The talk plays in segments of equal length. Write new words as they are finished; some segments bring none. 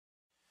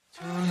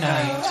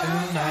tonight.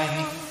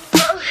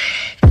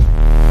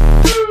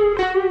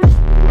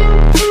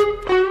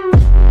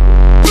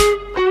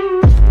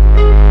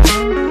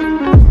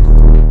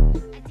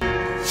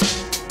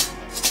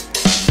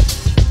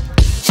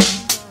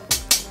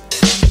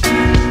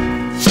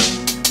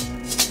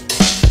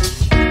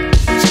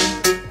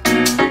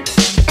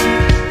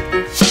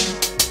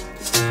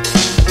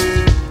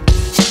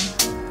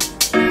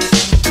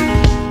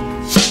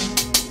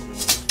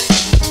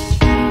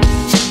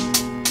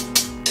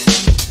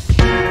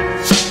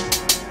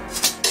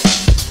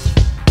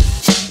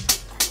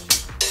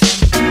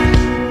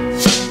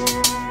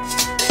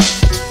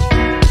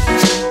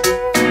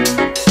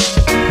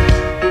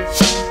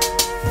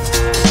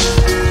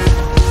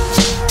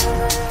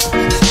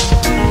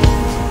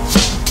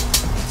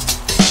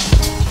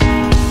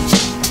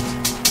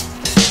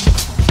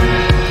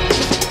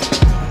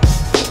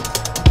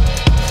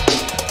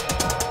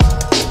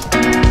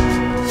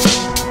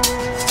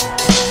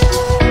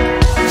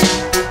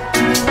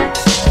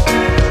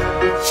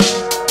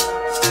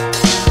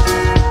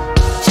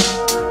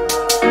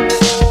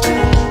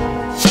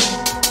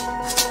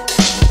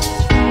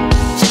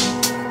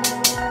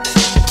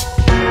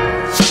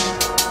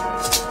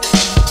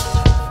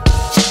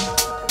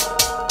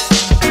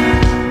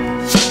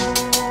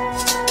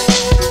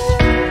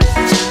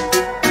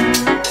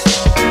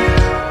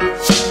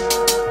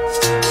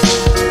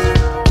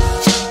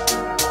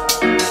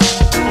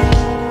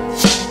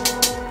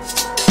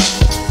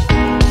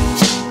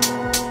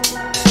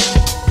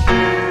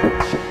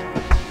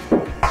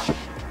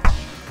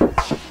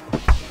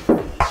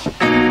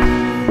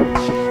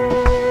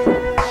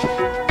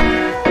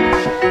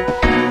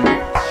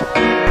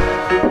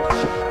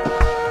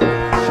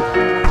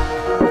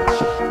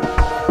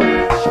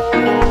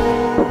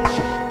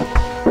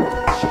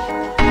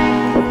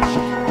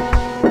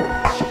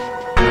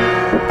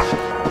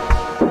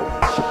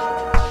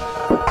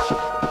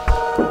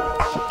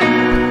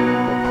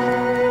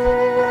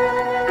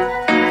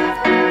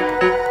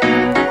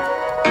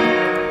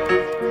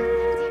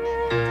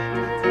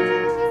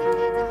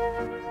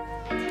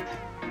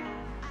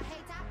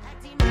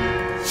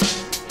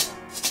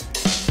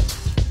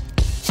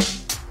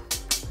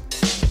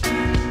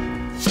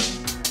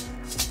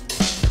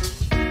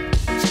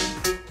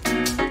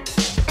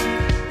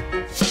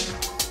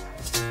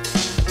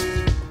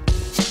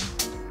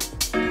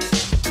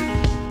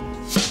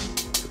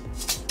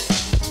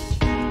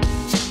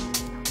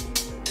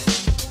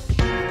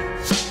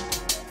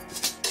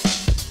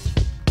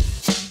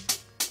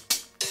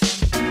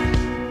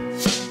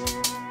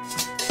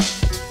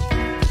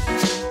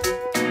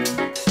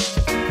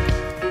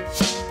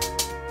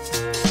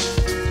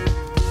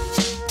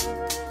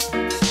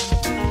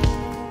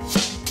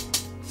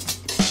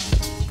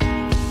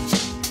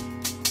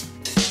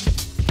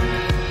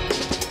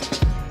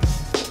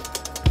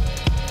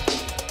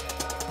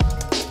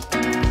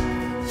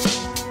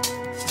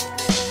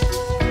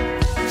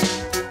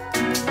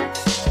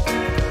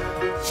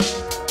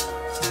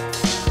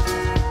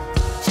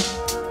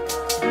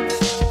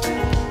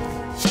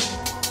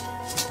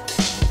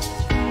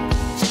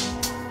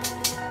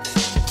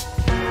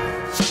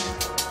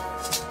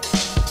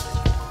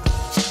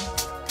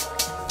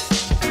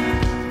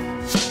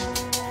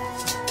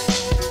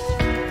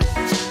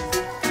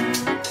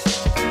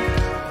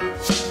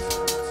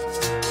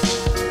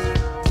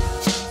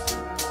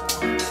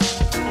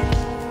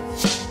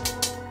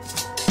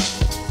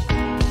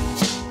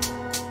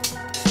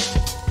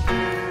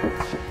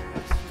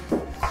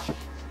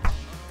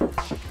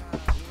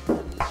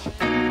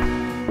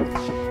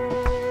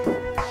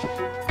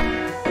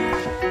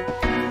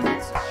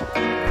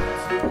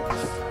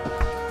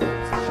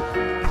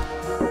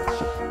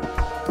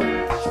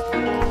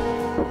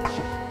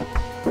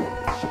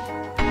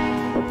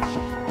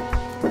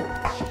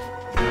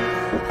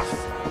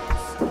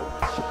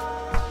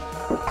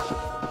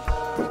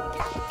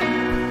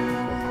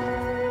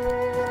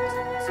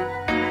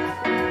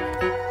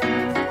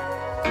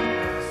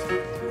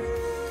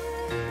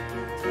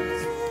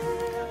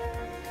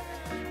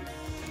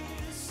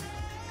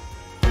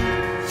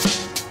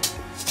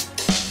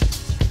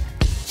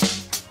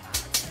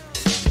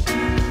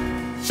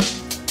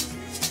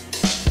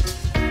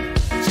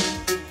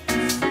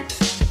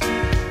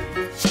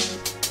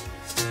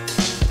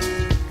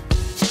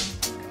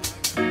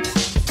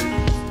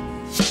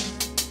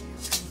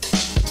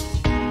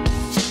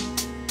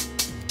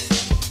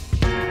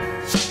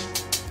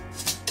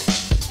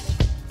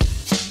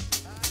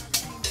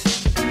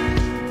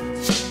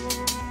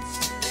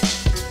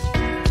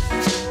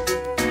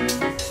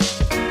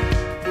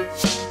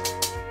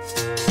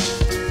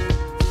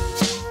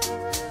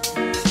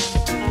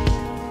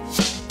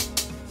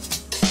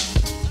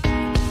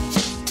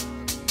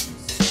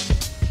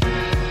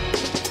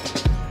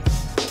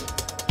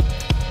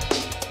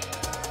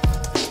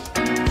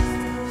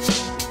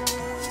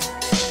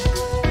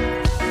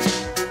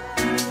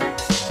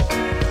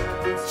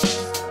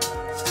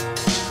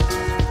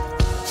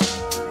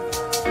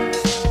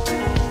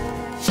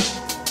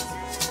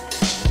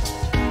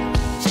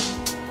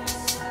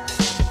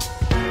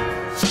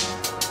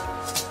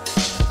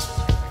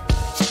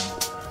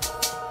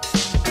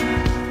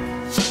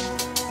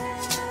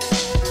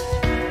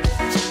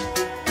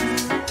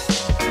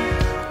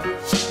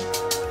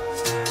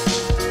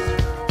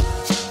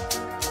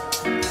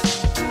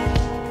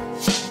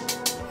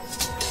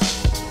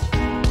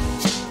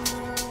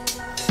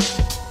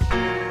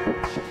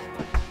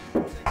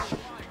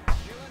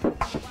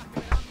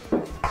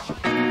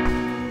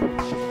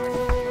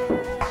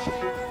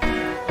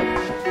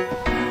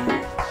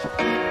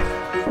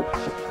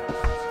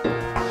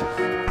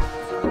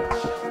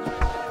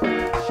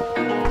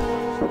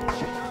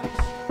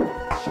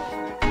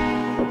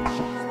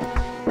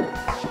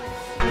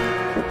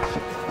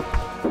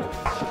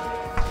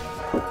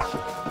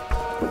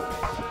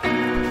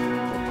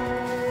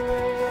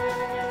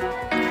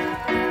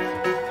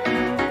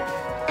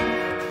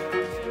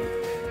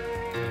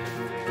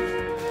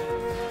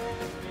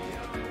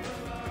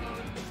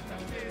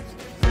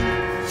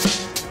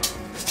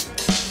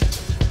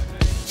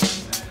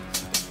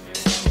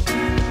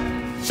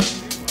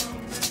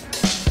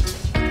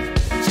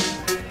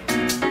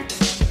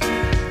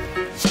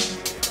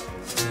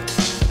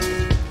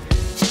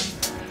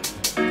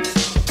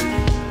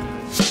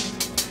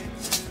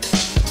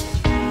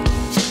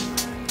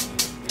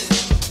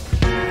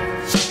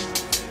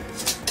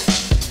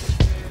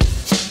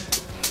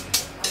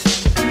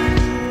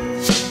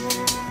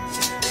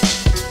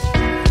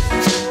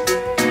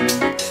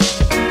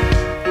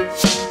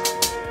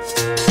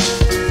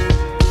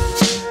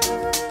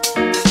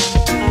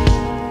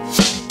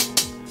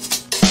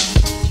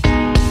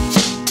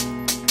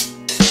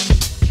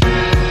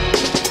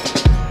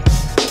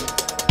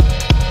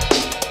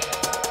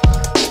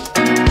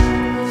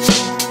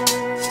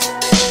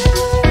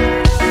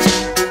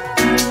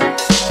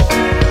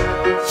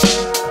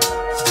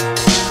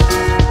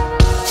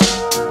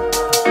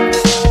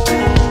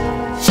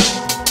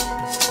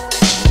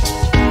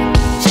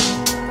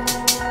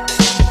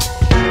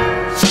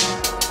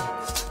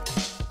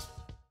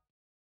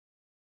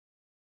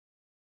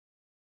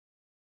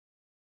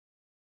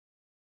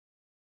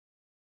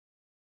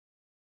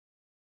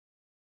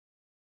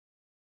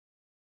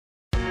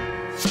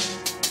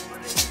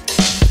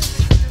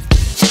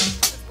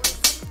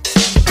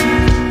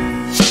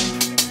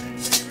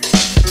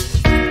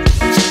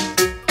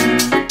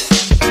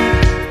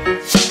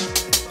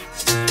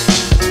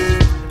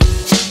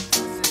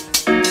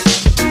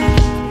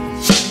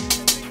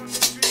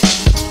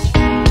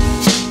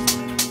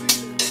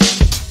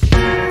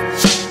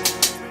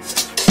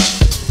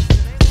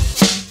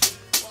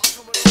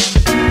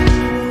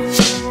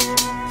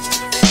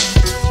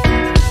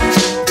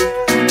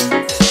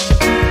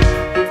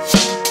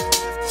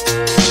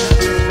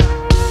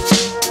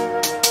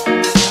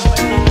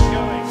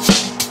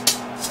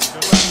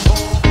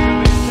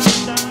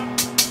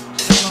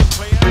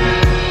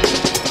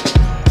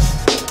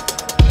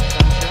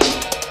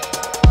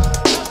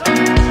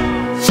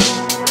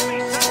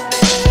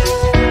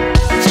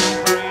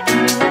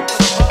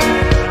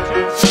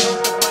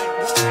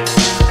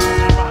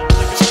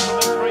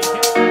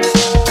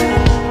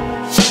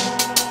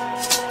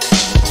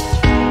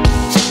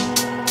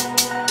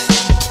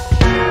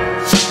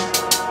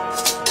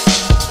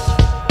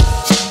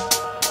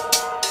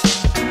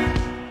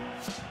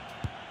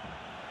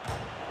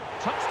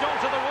 touched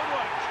onto the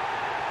woodwork.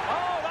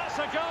 Oh, that's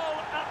a goal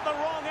at the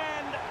wrong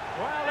end.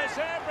 Well, it's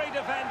every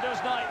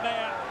defender's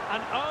nightmare.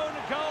 An own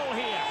goal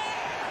here.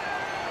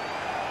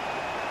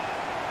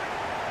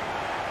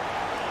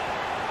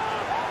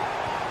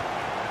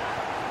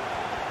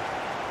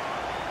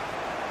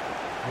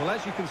 Well,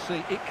 as you can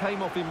see, it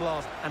came off him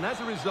last, and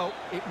as a result,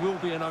 it will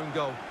be an own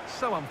goal.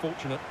 So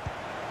unfortunate.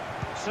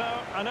 So,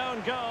 an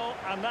own goal,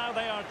 and now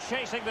they are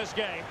chasing this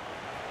game.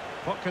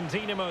 What can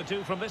Dinamo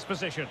do from this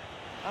position?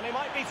 And he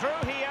might be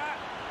through here.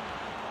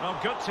 Well,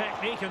 good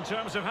technique in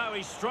terms of how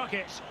he struck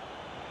it.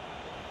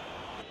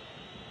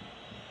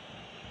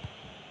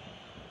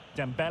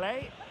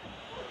 Dembele.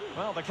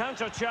 Well, the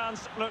counter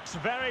chance looks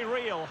very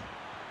real.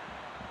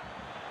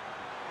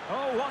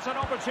 Oh, what an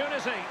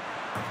opportunity.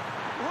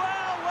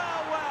 Well,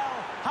 well,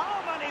 well.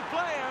 How many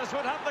players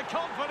would have the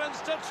confidence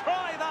to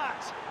try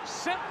that?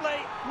 Simply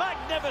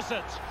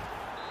magnificent.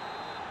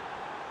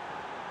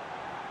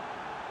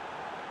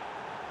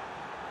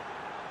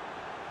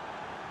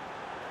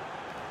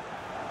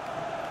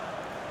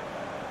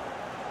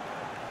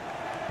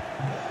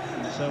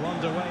 So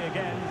underway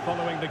again,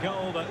 following the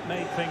goal that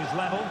made things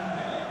level.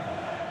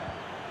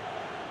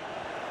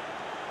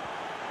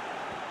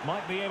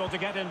 Might be able to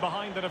get in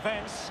behind the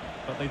defence,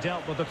 but they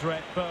dealt with the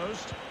threat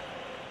posed.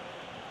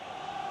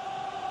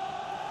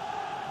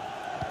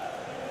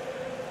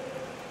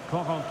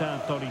 Corentin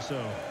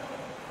Tolisso.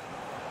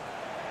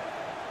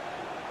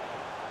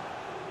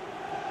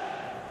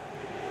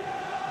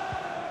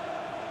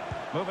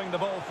 Moving the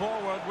ball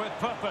forward with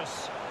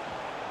purpose.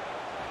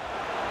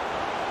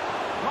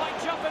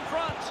 Might jump in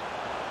front.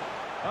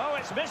 Oh,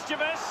 it's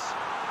mischievous.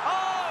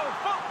 Oh,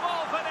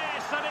 football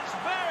finesse at its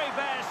very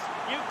best.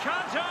 You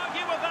can't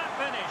argue with that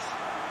finish.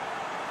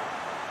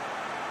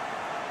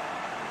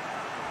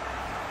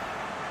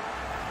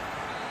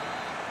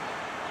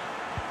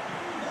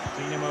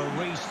 Dinamo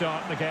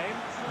restart the game,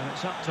 and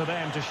it's up to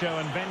them to show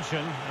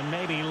invention and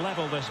maybe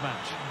level this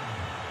match.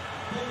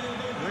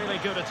 Really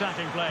good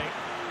attacking play.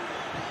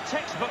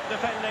 Textbook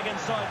defending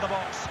inside the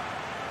box.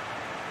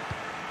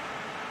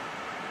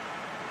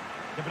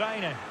 De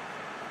Bruyne.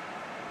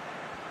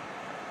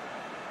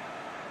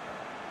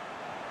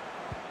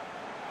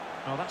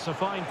 Oh, that's a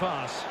fine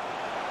pass.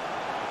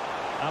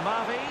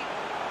 Amavi.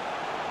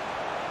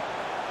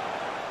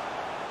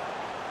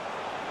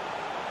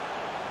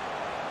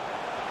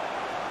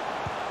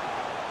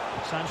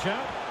 Sancho.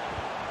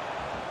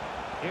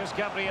 Here's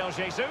Gabriel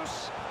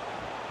Jesus.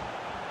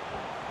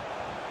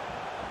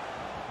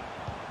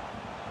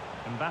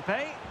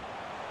 Mbappe.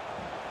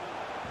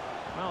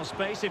 Well,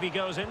 space if he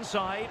goes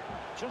inside.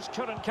 Just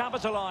couldn't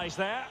capitalise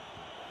there.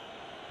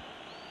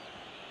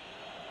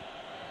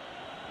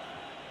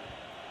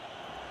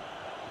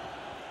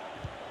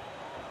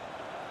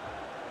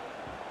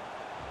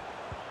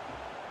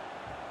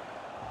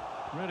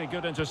 Really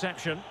good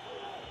interception.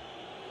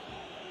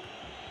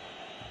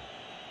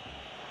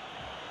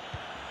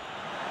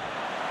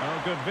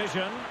 Oh, good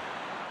vision.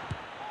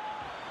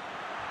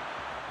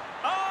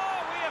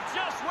 Oh, we have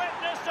just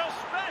witnessed a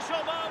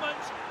special moment.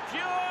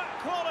 Pure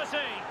quality.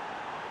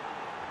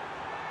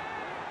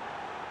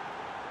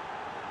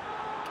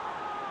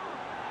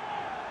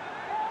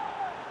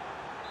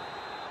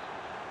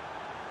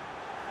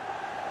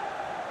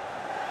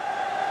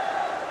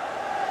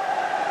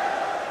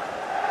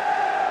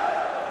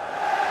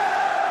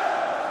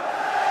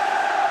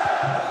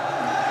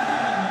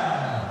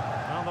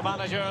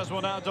 Managers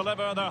will now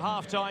deliver their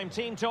half-time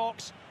team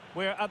talks.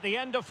 We're at the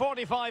end of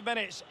 45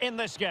 minutes in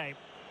this game.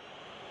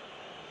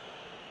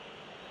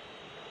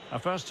 A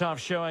first-half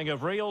showing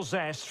of real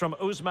zest from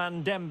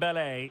Ousmane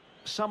Dembele.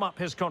 Sum up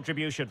his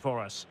contribution for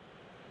us.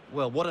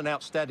 Well, what an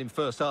outstanding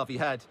first half he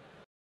had.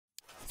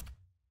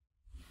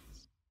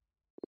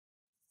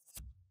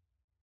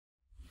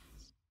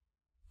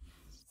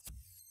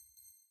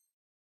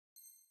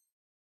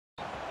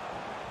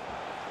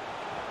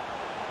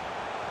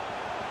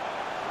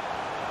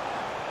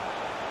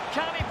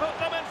 Can he put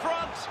them in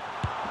front?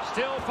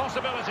 Still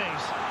possibilities.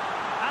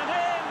 And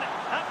in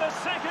at the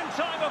second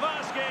time of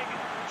asking.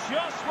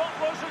 Just what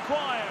was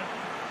required.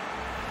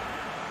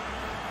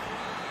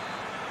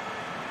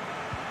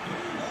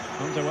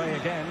 Underway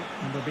again,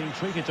 and they're being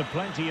treated to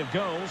plenty of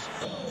goals.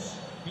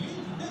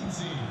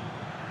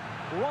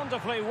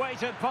 Wonderfully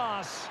weighted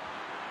pass.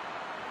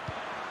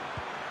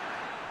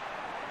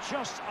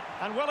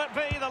 And will it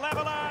be the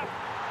leveller?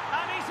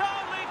 And he's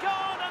only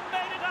gone and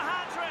made it a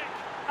hat-trick.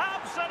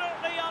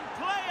 Absolutely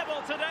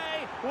unplayable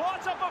today.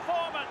 What a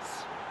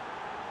performance.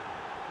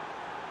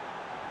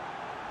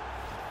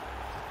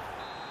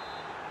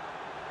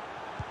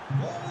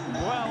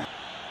 Well,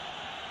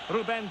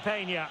 Ruben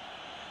Peña.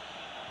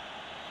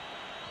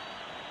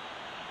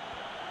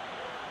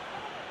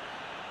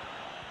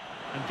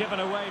 And given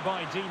away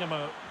by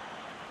Dinamo.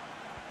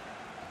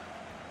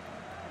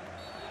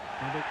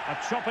 A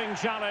chopping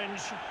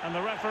challenge, and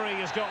the referee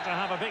has got to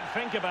have a big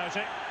think about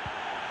it.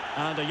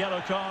 And a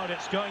yellow card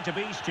it's going to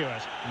be,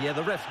 Stuart. Yeah,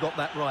 the ref's got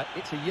that right.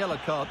 It's a yellow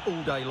card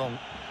all day long.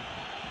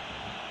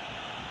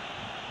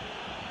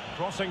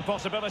 Crossing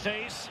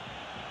possibilities.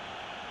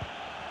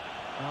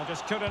 Well,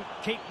 just couldn't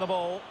keep the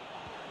ball.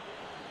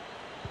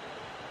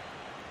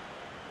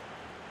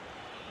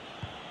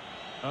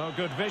 Oh,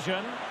 good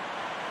vision.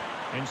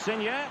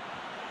 Insigne.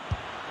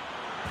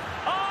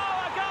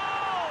 Oh, a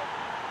goal!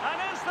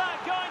 And is that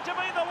going to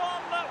be the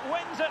one that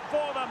wins it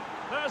for them?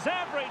 There's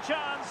every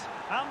chance,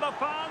 and the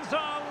fans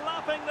are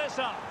lapping this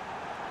up.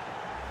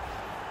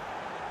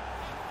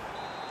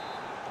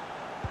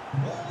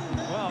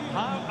 Well,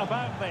 how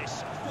about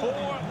this?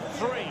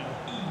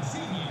 4-3.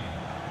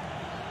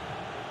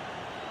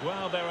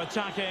 Well, they're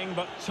attacking,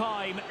 but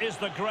time is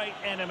the great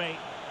enemy.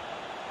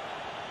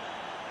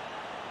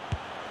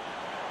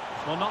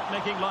 Well, not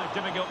making life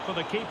difficult for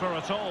the keeper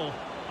at all.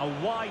 A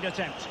wide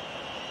attempt.